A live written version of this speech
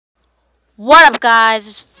What up, guys?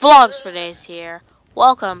 It's Vlogs for Days here.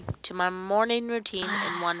 Welcome to my morning routine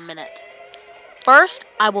in 1 minute. First,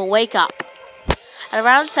 I will wake up at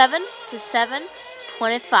around 7 to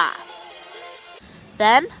 7:25.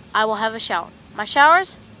 Then, I will have a shower. My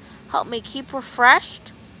showers help me keep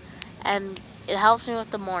refreshed, and it helps me with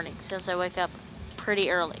the morning since I wake up pretty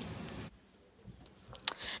early.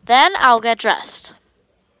 Then, I'll get dressed.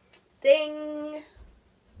 Ding!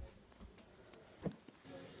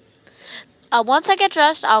 Once I get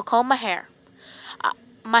dressed, I'll comb my hair.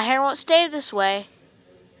 My hair won't stay this way,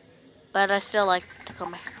 but I still like to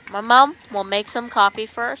comb my hair. My mom will make some coffee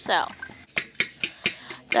for herself.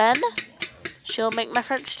 Then she'll make my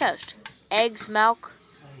French toast. Eggs, milk,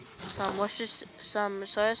 some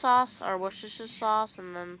soy sauce or Worcestershire sauce,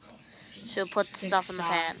 and then she'll put the stuff in the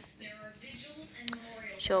pan.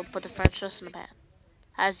 She'll put the French toast in the pan.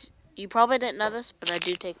 As you probably didn't notice, but I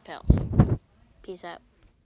do take pills. Peace out.